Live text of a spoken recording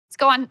Let's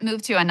go on,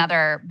 move to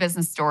another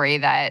business story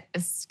that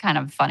is kind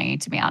of funny,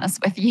 to be honest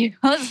with you.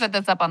 Let's put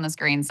this up on the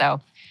screen. So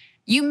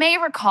you may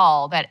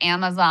recall that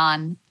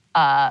Amazon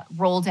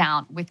rolled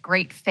out with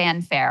great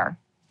fanfare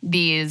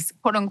these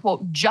quote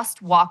unquote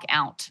just walk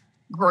out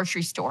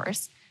grocery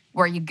stores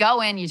where you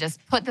go in, you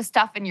just put the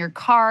stuff in your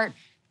cart.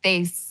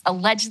 They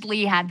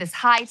allegedly had this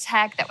high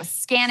tech that was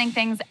scanning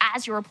things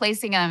as you were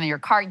placing them in your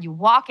cart. You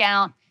walk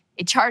out,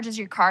 it charges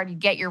your card, you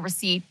get your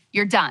receipt,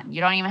 you're done. You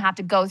don't even have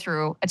to go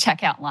through a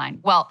checkout line.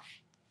 Well,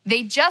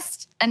 they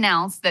just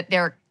announced that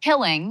they're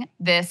killing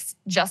this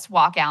just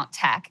walk out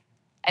tech.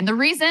 And the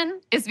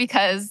reason is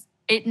because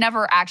it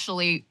never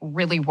actually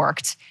really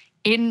worked.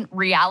 In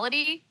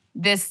reality,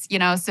 this,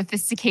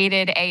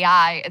 sophisticated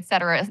AI, et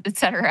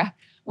cetera,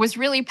 was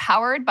really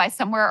powered by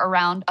somewhere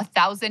around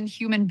 1,000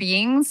 human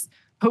beings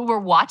who were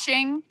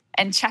watching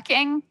and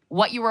checking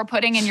what you were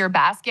putting in your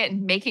basket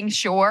and making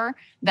sure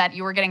that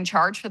you were getting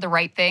charged for the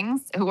right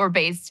things, who were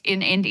based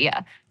in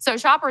India. So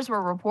shoppers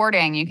were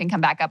reporting, you can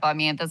come back up on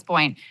me at this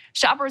point,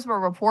 shoppers were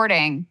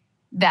reporting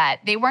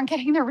that they weren't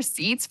getting their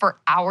receipts for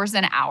hours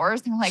and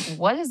hours. They're like,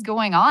 what is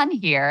going on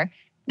here?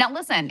 Now,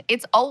 listen,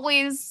 it's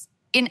always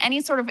in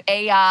any sort of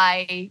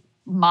AI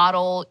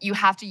model, you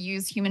have to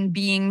use human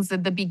beings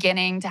at the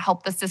beginning to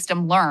help the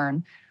system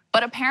learn.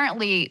 But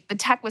apparently, the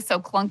tech was so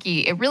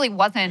clunky, it really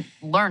wasn't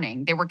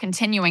learning. They were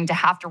continuing to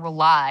have to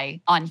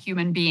rely on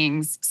human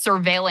beings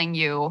surveilling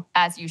you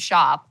as you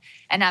shop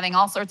and having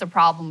all sorts of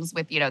problems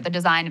with, the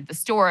design of the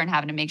store and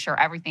having to make sure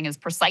everything is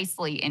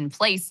precisely in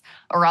place,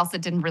 or else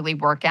it didn't really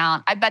work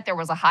out. I bet there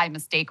was a high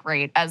mistake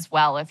rate as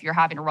well if you're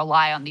having to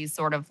rely on these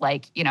sort of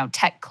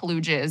tech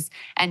kludges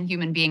and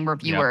human being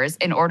reviewers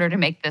in order to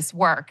make this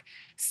work.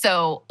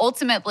 So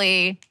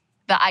ultimately,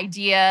 the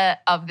idea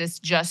of this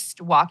just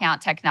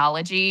walkout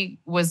technology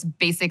was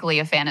basically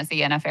a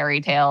fantasy and a fairy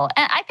tale.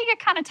 And I think it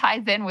kind of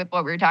ties in with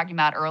what we were talking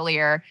about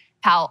earlier,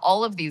 how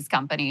all of these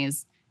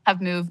companies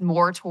have moved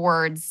more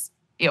towards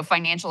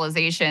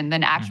financialization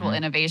than actual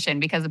innovation,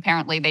 because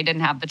apparently they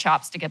didn't have the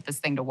chops to get this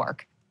thing to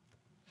work.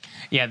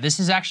 Yeah, this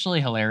is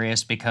actually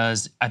hilarious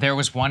because there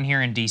was one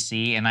here in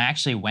DC and I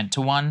actually went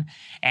to one,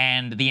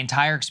 and the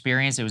entire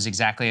experience, it was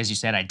exactly as you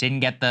said. I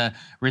didn't get the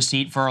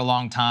receipt for a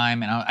long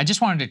time and I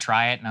just wanted to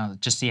try it and I'll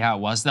just see how it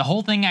was. The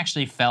whole thing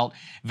actually felt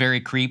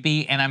very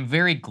creepy, and I'm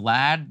very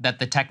glad that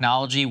the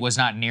technology was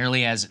not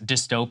nearly as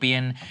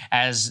dystopian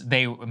as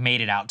they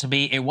made it out to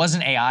be. It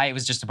wasn't AI, it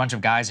was just a bunch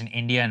of guys in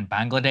India and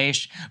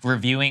Bangladesh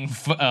reviewing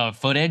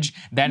footage,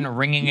 then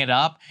ringing it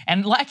up.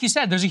 And like you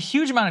said, there's a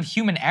huge amount of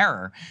human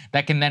error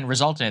that can then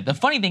result in it. The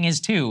funny thing is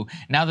too,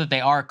 now that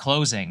they are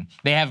closing,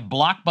 they have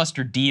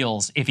blockbuster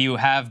deals if you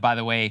have, by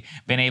the way,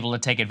 been able to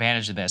take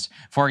advantage of this.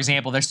 For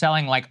example, they're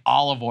selling like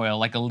olive oil,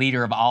 like a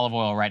liter of olive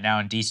oil right now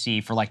in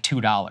DC for like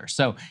 $2.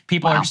 So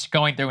people are just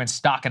going through and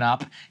stocking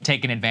up,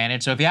 taking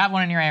advantage. So if you have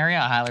one in your area,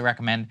 I highly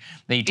recommend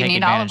that you take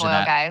advantage of that. Olive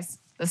oil, guys.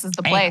 This is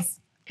the place.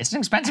 It's an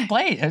expensive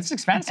place. It's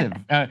expensive.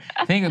 I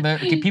think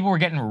people were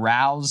getting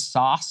Rouse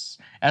sauce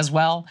as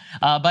well.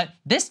 But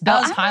this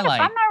does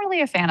highlight. I'm not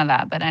really a fan of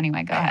that, but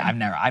anyway, go ahead.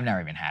 I've never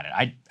even had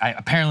it.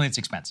 Apparently it's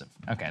expensive.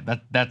 Okay,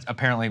 that's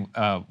apparently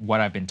what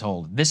I've been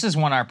told. This is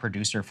one our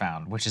producer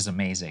found, which is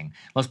amazing.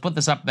 Let's put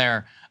this up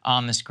there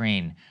on the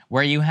screen,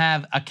 where you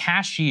have a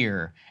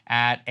cashier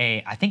at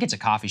I think it's a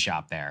coffee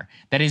shop there,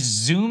 that is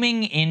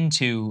zooming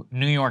into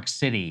New York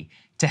City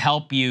to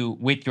help you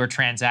with your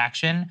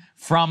transaction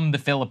from the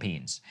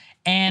Philippines.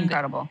 And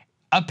incredible.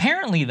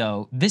 Apparently,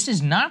 though, this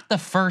is not the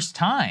first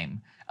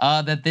time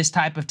that this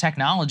type of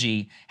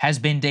technology has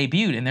been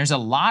debuted. And there's a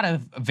lot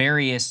of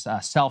various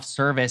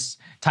self-service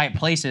type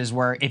places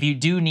where if you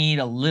do need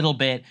a little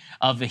bit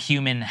of the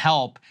human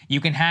help,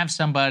 you can have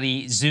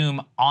somebody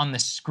zoom on the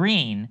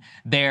screen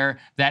there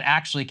that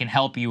actually can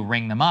help you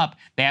ring them up.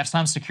 They have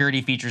some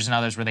security features and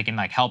others where they can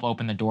like help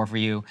open the door for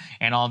you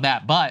and all of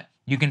that. But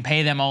you can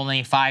pay them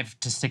only $5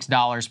 to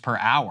 $6 per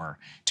hour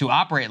to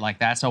operate like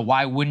that. So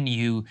why wouldn't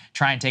you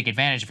try and take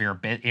advantage if you're a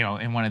bit,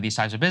 in one of these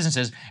types of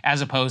businesses, as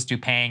opposed to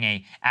paying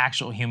a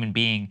actual human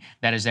being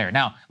that is there?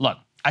 Now, look,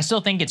 I still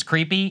think it's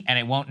creepy and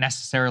it won't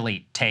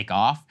necessarily take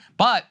off.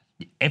 But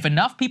if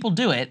enough people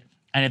do it,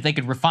 and if they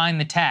could refine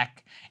the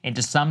tech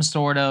into some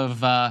sort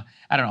of, I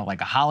don't know,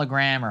 like a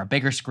hologram or a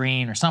bigger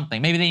screen or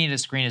something. Maybe they need a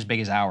screen as big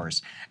as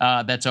ours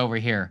that's over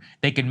here.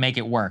 They could make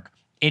it work.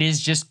 It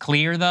is just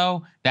clear,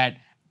 though, that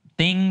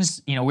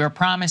things, we were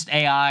promised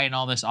AI and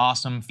all this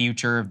awesome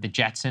future of the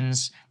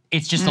Jetsons.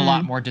 It's just a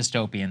lot more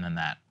dystopian than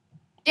that.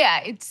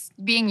 Yeah, it's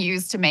being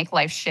used to make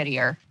life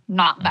shittier,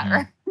 not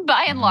better.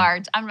 By and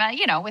large, I'm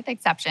with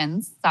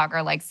exceptions.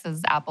 Sagar likes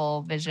his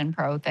Apple Vision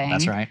Pro thing.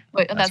 That's right.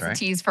 That's a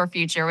tease for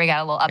future. We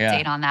got a little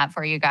update on that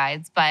for you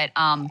guys. But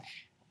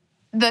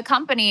the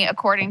company,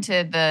 according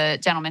to the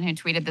gentleman who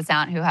tweeted this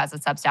out, who has a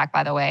Substack,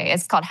 by the way,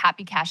 it's called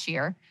Happy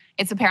Cashier.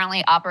 It's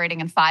apparently operating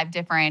in 5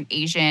 different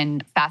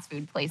Asian fast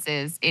food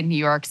places in New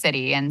York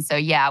City. And so,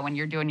 when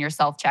you're doing your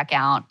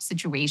self-checkout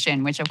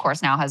situation, which of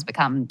course now has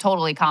become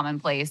totally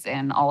commonplace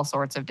in all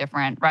sorts of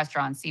different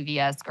restaurants,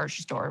 CVS,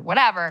 grocery store,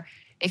 whatever,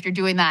 if you're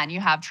doing that and you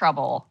have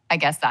trouble, I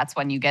guess that's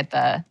when you get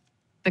the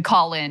the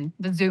call-in,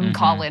 the Zoom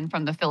call-in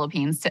from the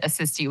Philippines to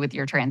assist you with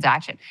your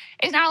transaction.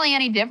 It's not really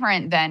any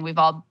different than we've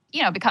all,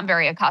 become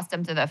very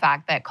accustomed to the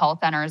fact that call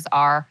centers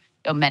are,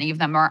 many of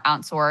them are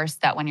outsourced,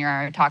 that when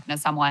you're talking to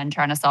someone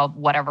trying to solve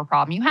whatever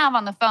problem you have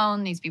on the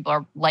phone, these people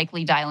are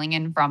likely dialing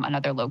in from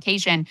another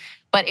location.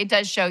 But it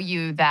does show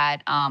you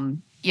that,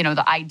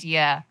 the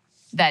idea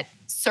that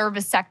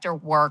service sector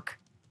work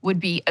would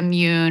be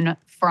immune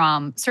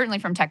certainly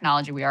from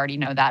technology. We already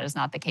know that is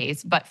not the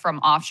case, but from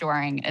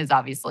offshoring is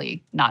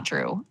obviously not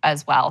true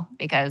as well,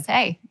 because,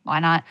 hey, why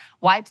not?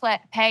 Why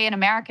pay an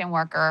American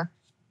worker,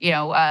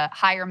 a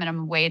higher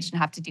minimum wage and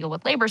have to deal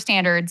with labor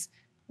standards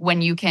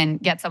when you can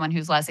get someone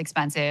who's less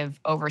expensive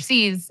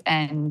overseas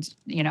and,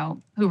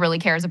 who really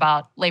cares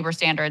about labor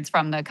standards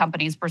from the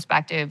company's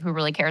perspective, who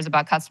really cares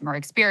about customer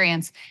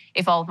experience.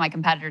 If all of my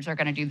competitors are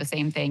going to do the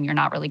same thing, you're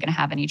not really going to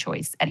have any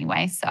choice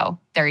anyway. So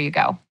there you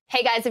go.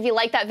 Hey guys, if you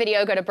like that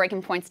video, go to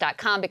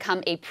breakingpoints.com,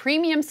 become a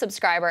premium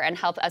subscriber, and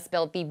help us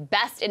build the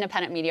best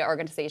independent media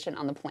organization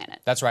on the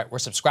planet. That's right. We're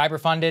subscriber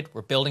funded.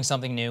 We're building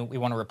something new. We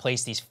want to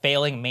replace these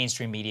failing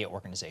mainstream media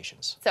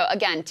organizations. So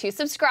again, to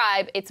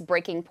subscribe, it's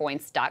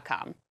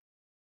breakingpoints.com.